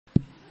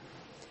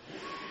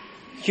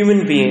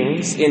Human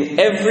beings in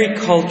every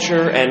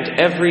culture and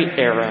every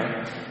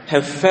era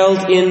have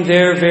felt in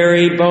their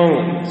very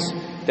bones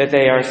that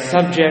they are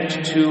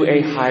subject to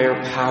a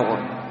higher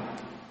power.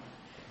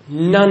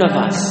 None of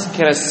us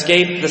can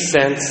escape the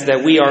sense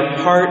that we are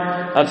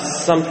part of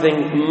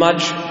something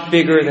much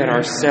bigger than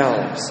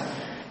ourselves,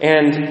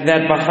 and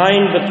that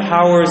behind the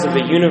powers of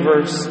the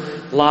universe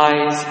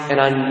lies an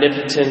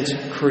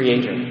omnipotent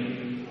creator.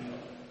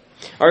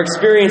 Our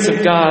experience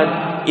of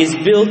God is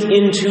built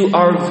into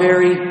our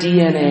very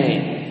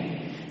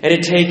DNA, and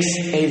it takes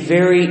a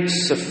very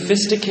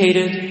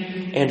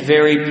sophisticated and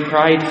very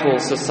prideful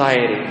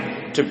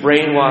society to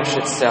brainwash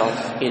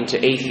itself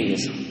into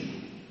atheism.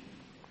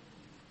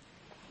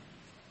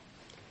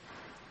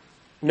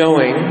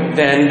 Knowing,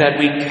 then, that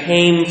we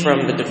came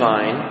from the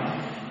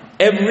divine,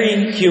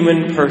 every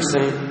human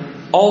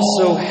person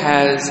also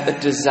has a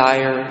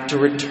desire to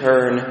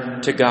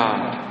return to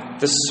God,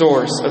 the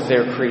source of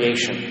their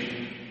creation.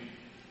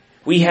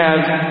 We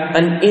have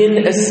an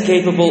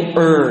inescapable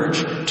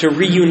urge to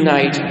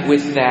reunite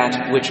with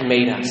that which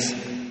made us.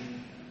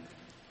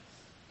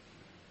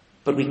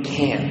 But we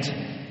can't.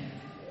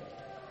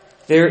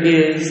 There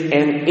is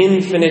an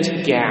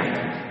infinite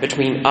gap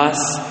between us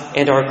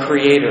and our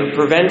Creator,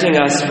 preventing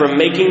us from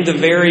making the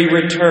very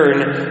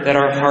return that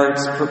our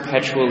hearts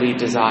perpetually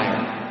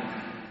desire.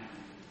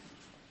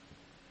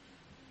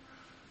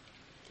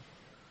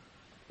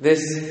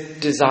 This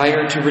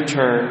desire to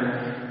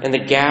return and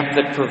the gap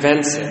that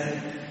prevents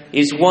it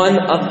is one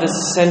of the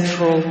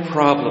central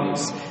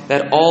problems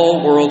that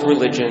all world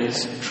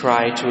religions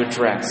try to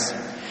address.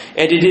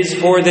 And it is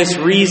for this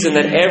reason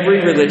that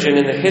every religion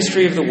in the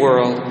history of the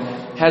world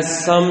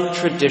has some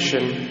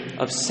tradition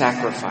of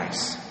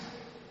sacrifice.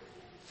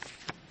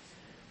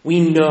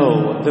 We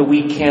know that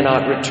we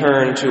cannot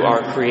return to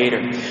our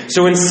Creator,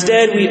 so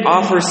instead we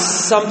offer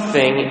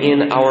something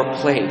in our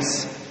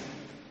place.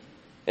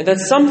 And that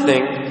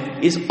something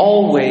is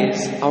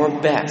always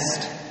our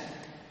best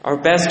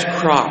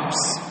crops,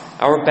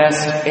 our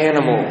best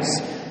animals,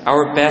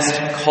 our best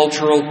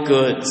cultural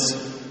goods,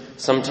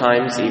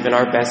 sometimes even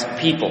our best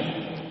people.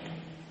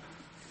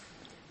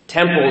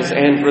 Temples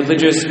and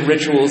religious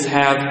rituals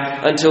have,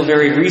 until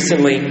very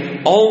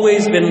recently,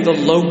 always been the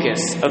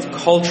locus of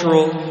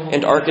cultural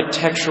and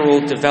architectural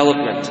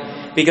development,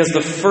 because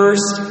the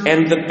first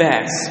and the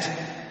best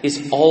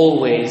is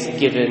always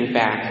given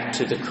back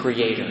to the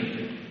Creator.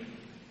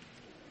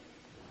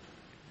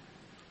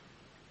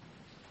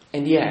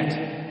 And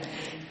yet,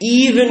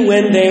 even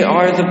when they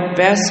are the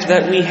best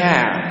that we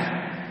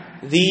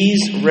have,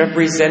 these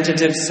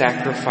representative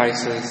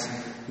sacrifices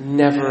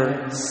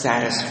never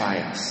satisfy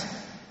us.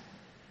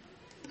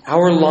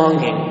 Our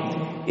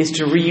longing is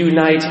to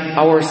reunite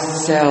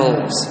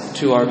ourselves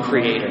to our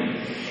Creator,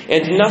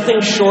 and nothing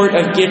short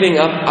of giving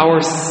up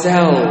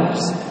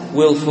ourselves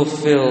will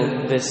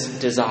fulfill this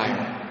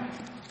desire.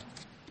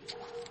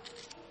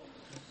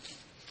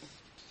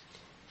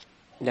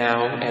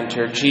 Now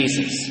enter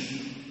Jesus.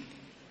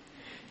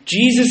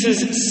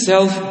 Jesus'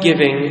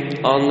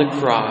 self-giving on the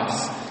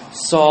cross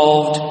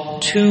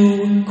solved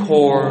two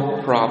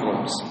core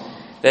problems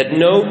that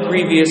no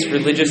previous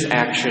religious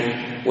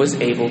action was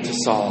able to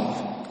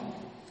solve.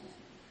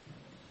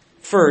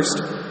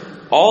 First,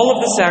 all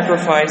of the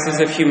sacrifices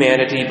of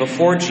humanity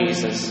before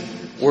Jesus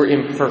were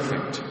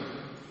imperfect.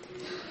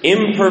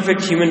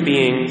 Imperfect human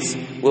beings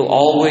will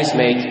always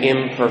make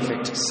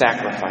imperfect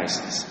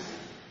sacrifices.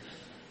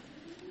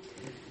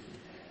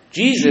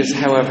 Jesus,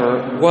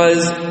 however,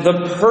 was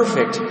the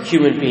perfect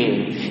human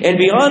being, and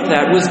beyond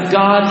that was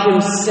God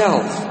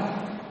Himself.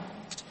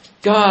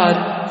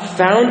 God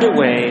found a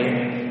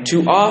way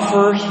to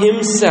offer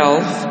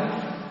Himself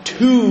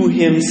to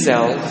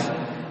Himself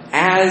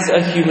as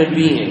a human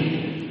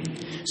being,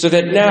 so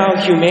that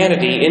now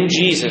humanity in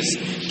Jesus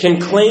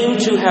can claim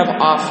to have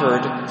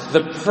offered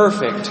the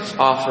perfect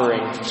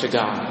offering to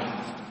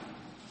God.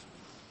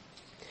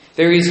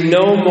 There is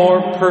no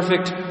more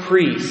perfect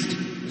priest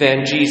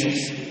than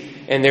Jesus.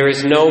 And there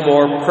is no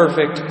more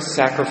perfect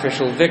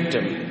sacrificial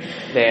victim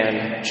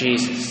than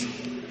Jesus.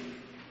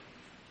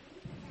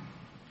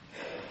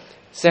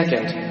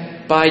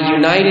 Second, by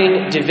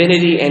uniting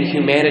divinity and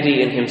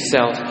humanity in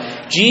Himself,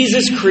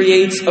 Jesus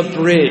creates a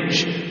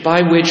bridge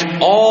by which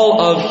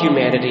all of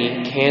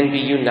humanity can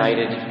be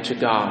united to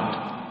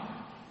God.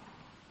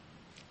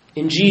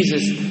 In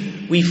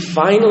Jesus, we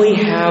finally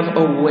have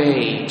a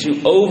way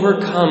to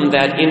overcome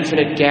that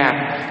infinite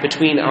gap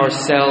between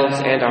ourselves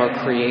and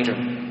our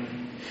Creator.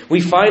 We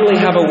finally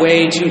have a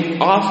way to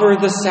offer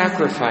the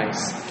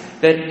sacrifice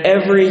that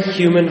every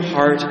human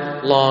heart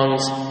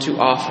longs to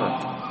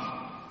offer.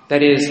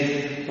 That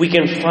is, we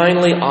can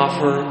finally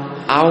offer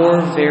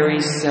our very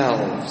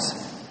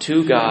selves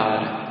to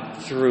God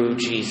through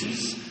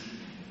Jesus.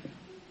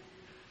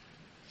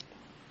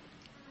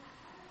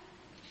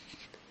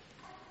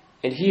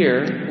 And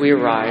here we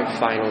arrive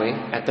finally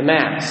at the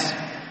Mass.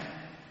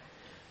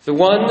 The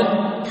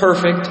one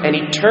perfect and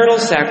eternal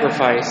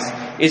sacrifice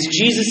is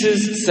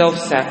Jesus'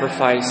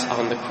 self-sacrifice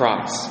on the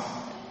cross.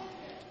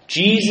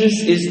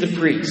 Jesus is the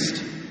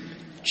priest.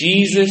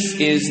 Jesus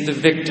is the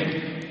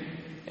victim.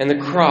 and the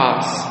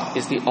cross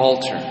is the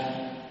altar.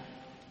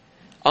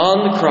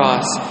 On the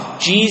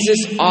cross,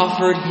 Jesus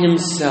offered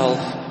himself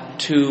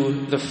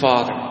to the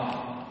Father.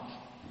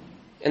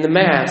 And the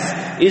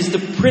Mass is the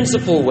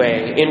principal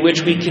way in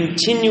which we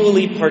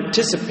continually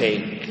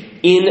participate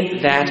in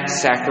that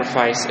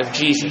sacrifice of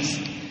Jesus,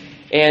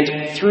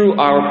 and through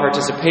our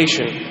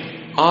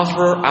participation,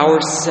 offer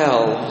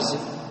ourselves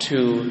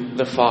to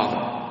the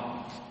Father.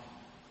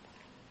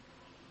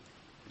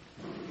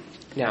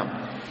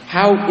 Now,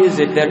 how is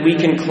it that we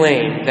can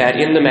claim that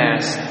in the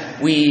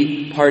Mass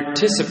we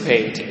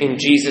participate in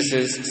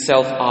Jesus'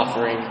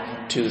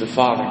 self-offering to the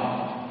Father?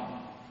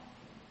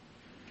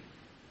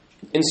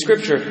 In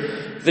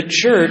Scripture, the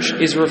Church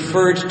is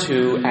referred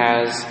to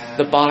as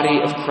the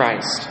body of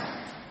Christ,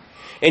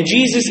 and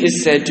Jesus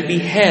is said to be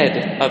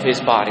head of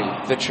his body,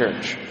 the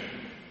Church.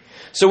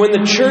 So when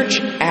the Church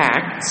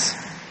acts,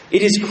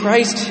 it is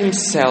Christ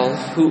himself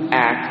who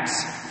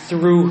acts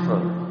through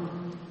her.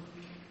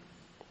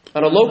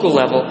 On a local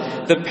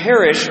level, the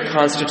parish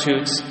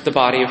constitutes the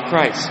body of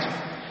Christ,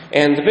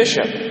 and the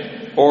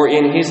bishop, or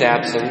in his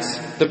absence,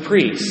 the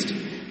priest,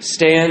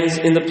 stands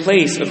in the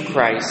place of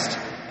Christ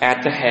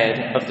at the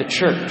head of the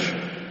church.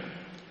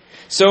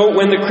 So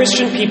when the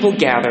Christian people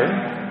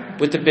gather,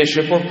 with the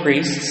bishop or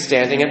priest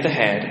standing at the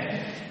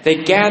head,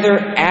 they gather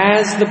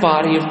as the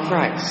body of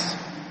Christ.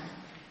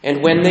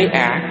 And when they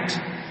act,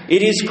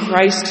 it is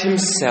Christ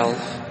himself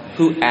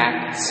who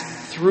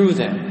acts through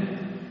them.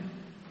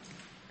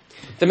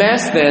 The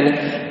Mass,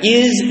 then,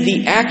 is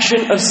the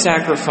action of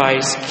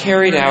sacrifice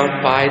carried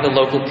out by the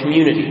local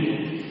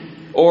community,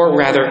 or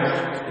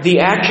rather,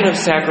 the action of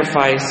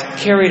sacrifice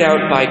carried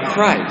out by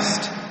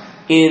Christ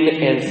in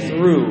and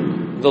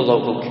through the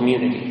local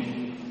community.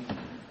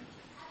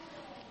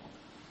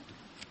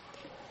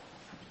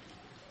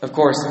 Of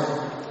course,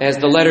 as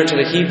the letter to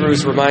the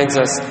Hebrews reminds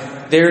us,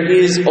 there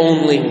is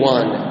only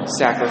one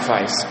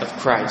sacrifice of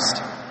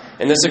Christ,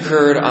 and this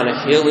occurred on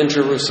a hill in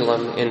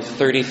Jerusalem in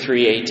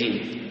 33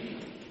 AD.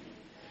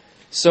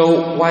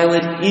 So, while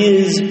it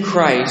is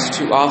Christ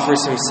who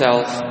offers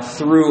himself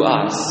through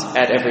us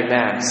at every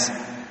Mass,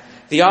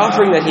 the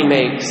offering that he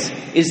makes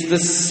is the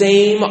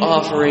same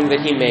offering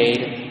that he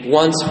made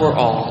once for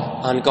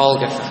all on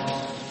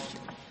Golgotha.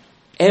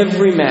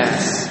 Every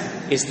Mass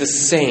is the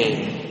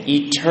same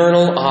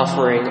eternal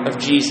offering of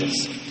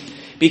Jesus,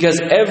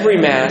 because every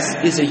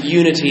Mass is a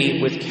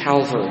unity with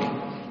Calvary.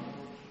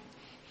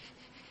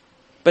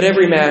 But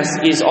every Mass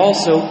is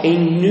also a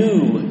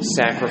new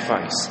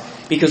sacrifice,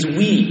 because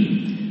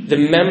we, the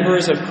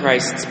members of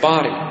Christ's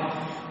body,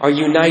 are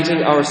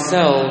uniting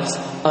ourselves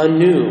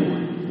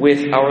anew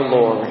with our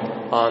Lord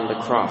on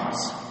the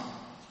cross.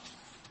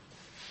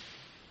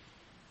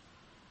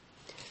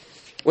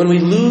 When we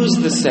lose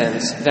the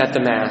sense that the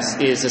Mass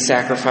is a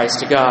sacrifice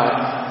to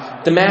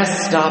God, the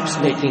Mass stops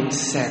making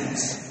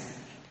sense.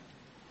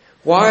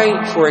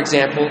 Why, for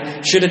example,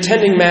 should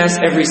attending Mass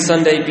every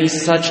Sunday be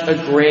such a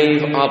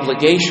grave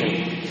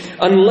obligation,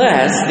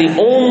 unless the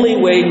only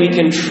way we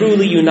can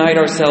truly unite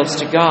ourselves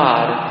to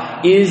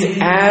God is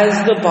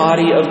as the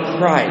body of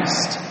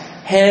Christ,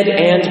 head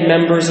and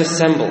members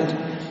assembled,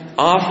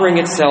 offering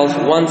itself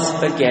once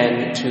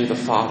again to the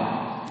Father?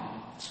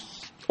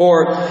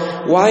 Or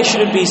why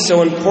should it be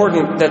so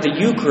important that the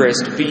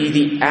Eucharist be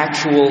the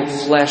actual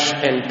flesh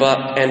and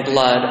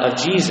blood of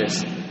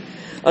Jesus,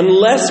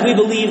 unless we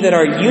believe that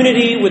our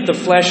unity with the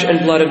flesh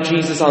and blood of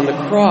Jesus on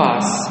the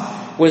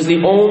cross was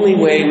the only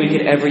way we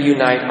could ever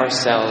unite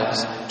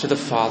ourselves to the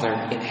Father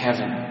in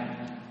heaven?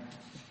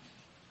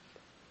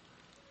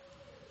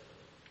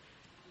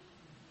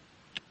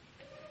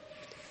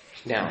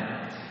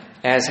 Now,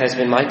 as has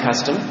been my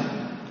custom,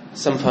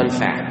 some fun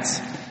facts.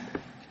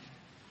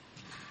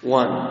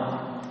 1.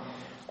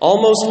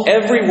 Almost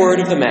every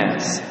word of the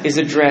Mass is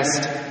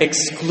addressed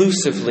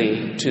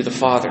exclusively to the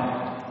Father.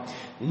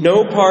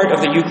 No part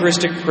of the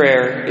Eucharistic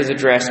prayer is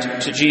addressed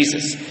to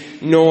Jesus,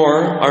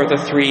 nor are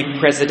the 3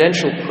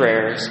 presidential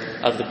prayers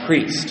of the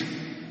priest.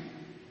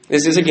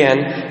 This is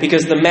again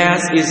because the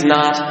Mass is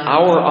not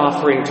our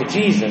offering to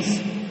Jesus,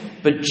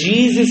 but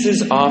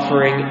Jesus'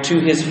 offering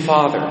to his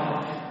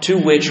Father, to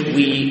which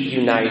we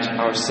unite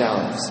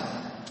ourselves.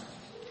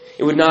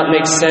 It would not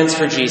make sense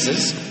for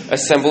Jesus,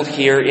 assembled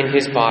here in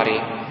his body,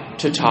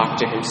 to talk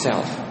to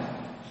himself.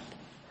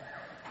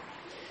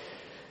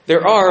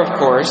 There are, of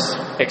course,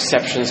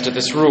 exceptions to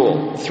this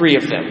rule, 3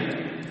 of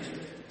them.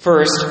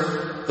 First,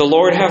 the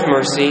Lord have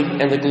mercy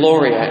and the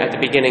Gloria at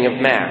the beginning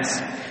of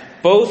Mass,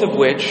 both of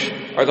which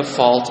are the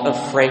fault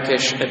of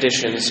Frankish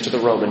additions to the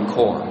Roman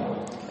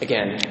core.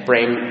 Again,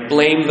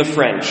 blame the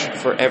French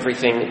for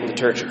everything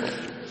liturgical.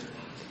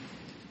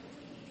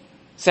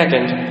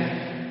 Second,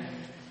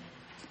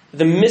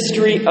 the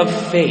mystery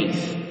of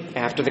faith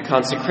after the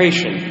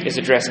consecration is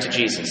addressed to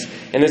Jesus,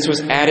 and this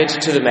was added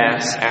to the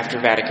Mass after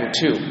Vatican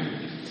II.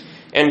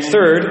 And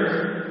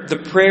third, the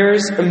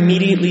prayers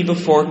immediately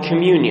before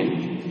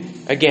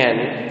communion, again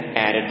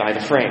added by the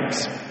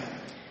Franks.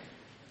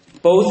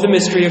 Both the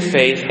mystery of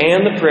faith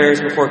and the prayers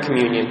before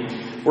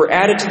communion were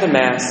added to the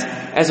Mass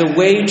as a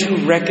way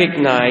to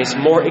recognize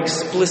more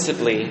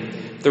explicitly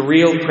the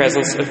real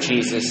presence of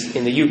Jesus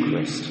in the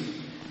Eucharist,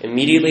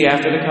 immediately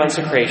after the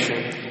consecration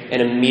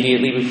and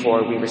immediately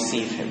before we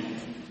receive him.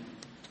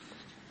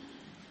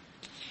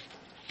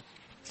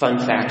 Fun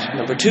fact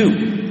number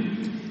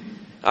 2.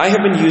 I have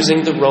been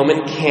using the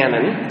Roman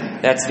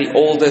canon, that's the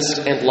oldest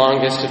and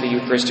longest of the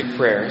Eucharistic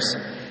prayers,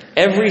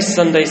 every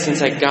Sunday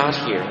since I got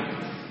here,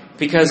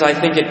 because I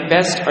think it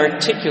best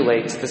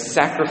articulates the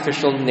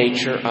sacrificial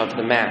nature of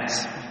the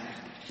Mass.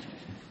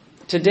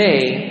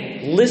 Today,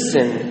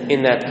 listen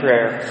in that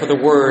prayer for the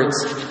words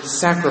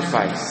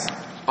sacrifice,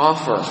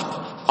 offer,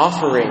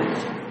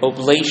 offering,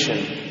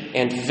 oblation,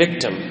 and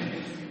victim,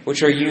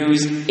 which are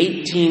used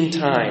 18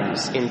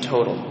 times in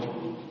total.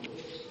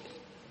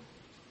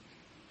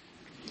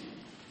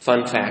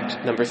 Fun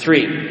fact number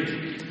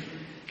 3.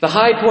 The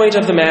high point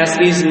of the Mass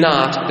is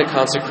not the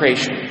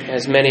consecration,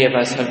 as many of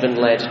us have been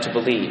led to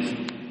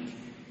believe.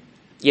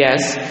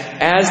 Yes,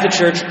 as the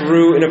Church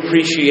grew in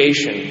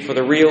appreciation for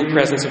the real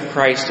presence of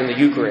Christ in the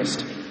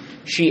Eucharist,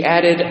 she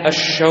added a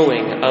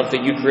showing of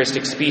the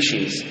Eucharistic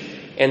species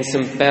and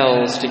some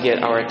bells to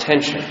get our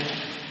attention.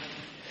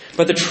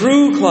 But the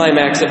true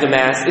climax of the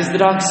Mass is the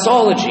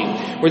doxology,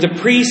 where the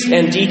priest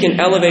and deacon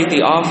elevate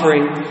the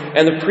offering,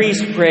 and the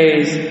priest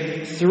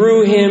prays,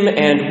 "Through him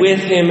and with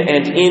him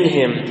and in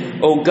him,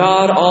 O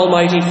God,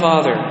 Almighty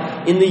Father,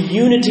 in the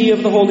unity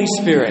of the Holy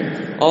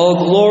Spirit,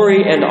 all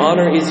glory and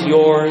honor is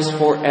yours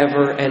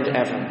forever and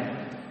ever."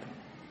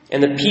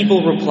 And the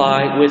people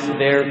reply with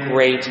their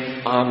great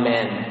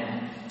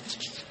Amen.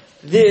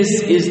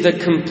 This is the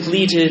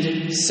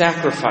completed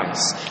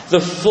sacrifice,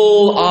 the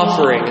full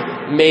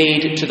offering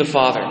made to the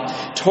Father,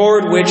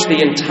 toward which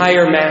the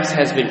entire Mass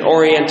has been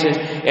oriented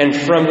and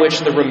from which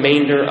the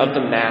remainder of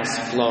the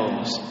Mass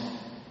flows.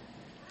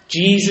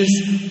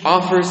 Jesus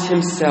offers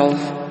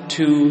himself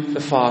to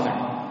the Father.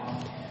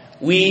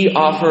 We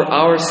offer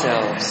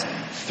ourselves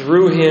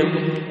through him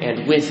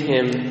and with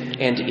him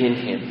and in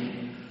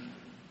him.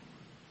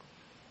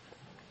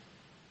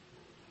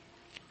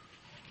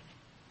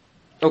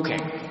 Okay,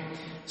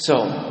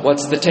 so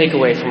what's the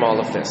takeaway from all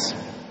of this?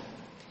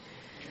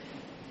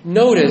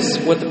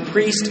 Notice what the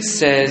priest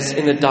says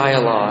in the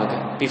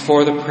dialogue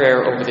before the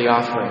prayer over the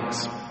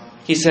offerings.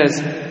 He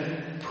says,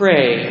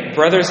 "Pray,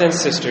 brothers and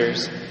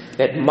sisters,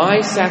 that my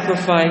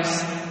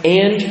sacrifice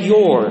and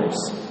yours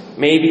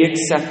may be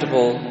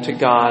acceptable to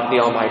God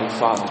the Almighty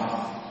Father."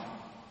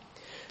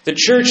 The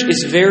Church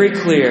is very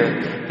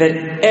clear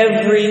that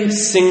every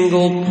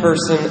single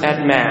person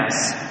at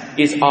Mass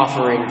is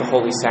offering the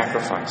holy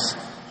sacrifice.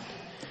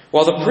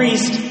 While the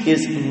priest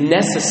is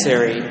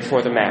necessary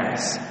for the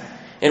Mass,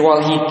 and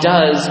while he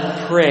does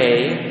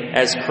pray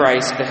as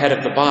Christ, the head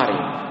of the body,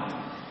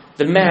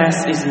 the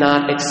Mass is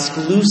not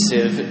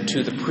exclusive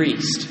to the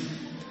priest.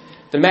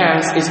 The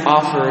Mass is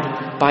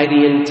offered by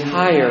the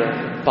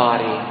entire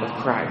body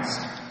of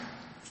Christ.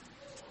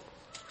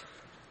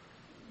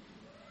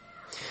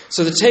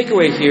 So the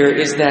takeaway here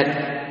is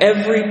that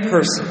every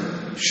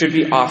person should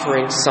be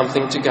offering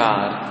something to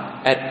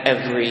God at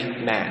every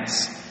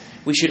Mass.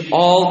 We should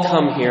all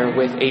come here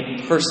with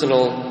a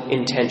personal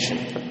intention,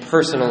 a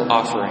personal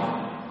offering.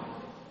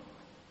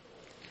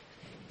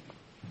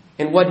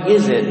 And what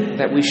is it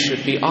that we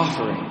should be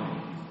offering?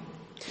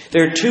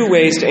 There are 2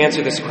 ways to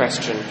answer this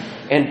question,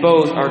 and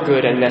both are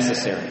good and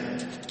necessary.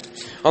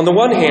 On the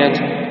one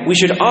hand, we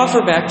should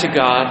offer back to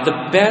God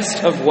the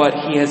best of what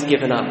he has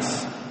given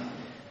us,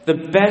 the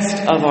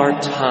best of our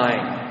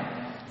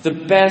time, the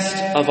best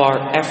of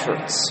our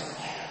efforts,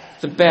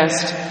 the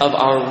best of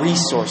our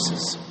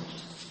resources.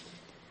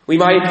 We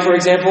might, for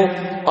example,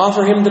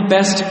 offer him the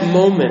best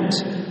moment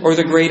or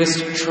the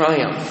greatest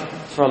triumph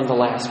from the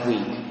last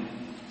week.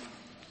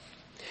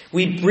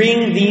 We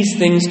bring these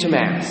things to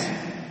Mass.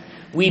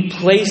 We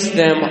place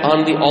them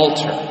on the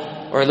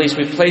altar, or at least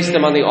we place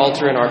them on the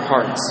altar in our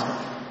hearts,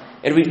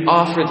 and we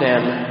offer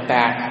them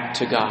back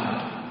to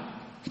God.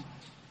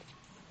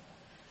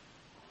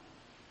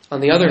 On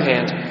the other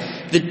hand,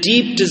 the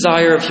deep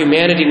desire of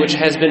humanity which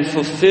has been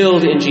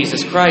fulfilled in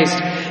Jesus Christ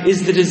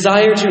is the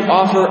desire to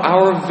offer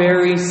our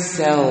very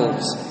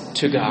selves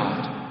to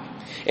God.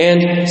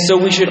 And so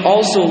we should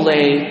also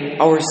lay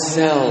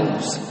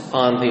ourselves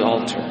on the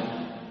altar.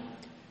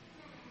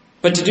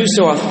 But to do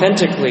so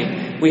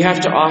authentically, we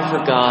have to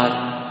offer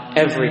God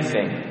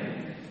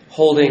everything,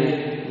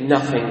 holding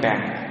nothing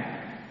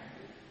back.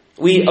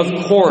 We,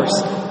 of course,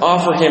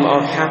 offer him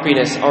our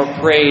happiness, our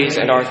praise,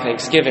 and our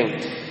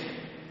thanksgiving.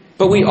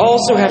 But we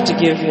also have to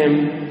give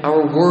him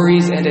our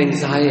worries and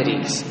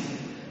anxieties,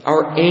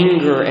 our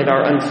anger and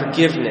our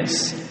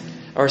unforgiveness,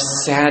 our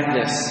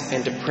sadness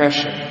and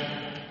depression.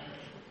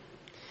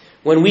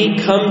 When we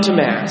come to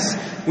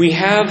Mass, we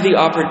have the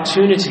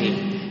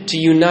opportunity to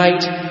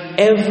unite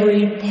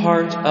every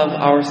part of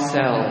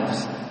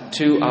ourselves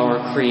to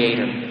our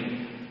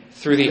Creator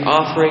through the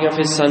offering of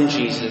his Son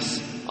Jesus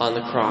on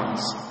the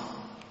cross.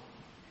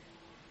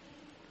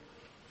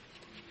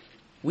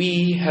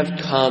 We have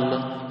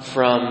come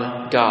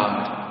from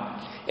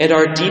God, and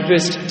our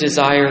deepest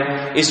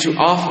desire is to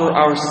offer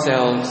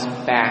ourselves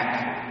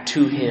back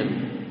to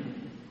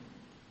him.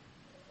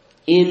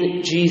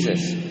 In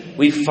Jesus,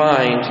 we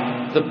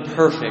find the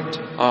perfect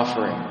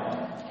offering.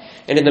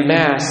 And in the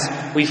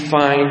Mass, we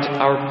find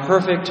our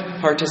perfect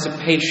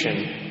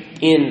participation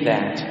in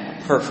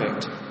that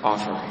perfect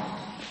offering.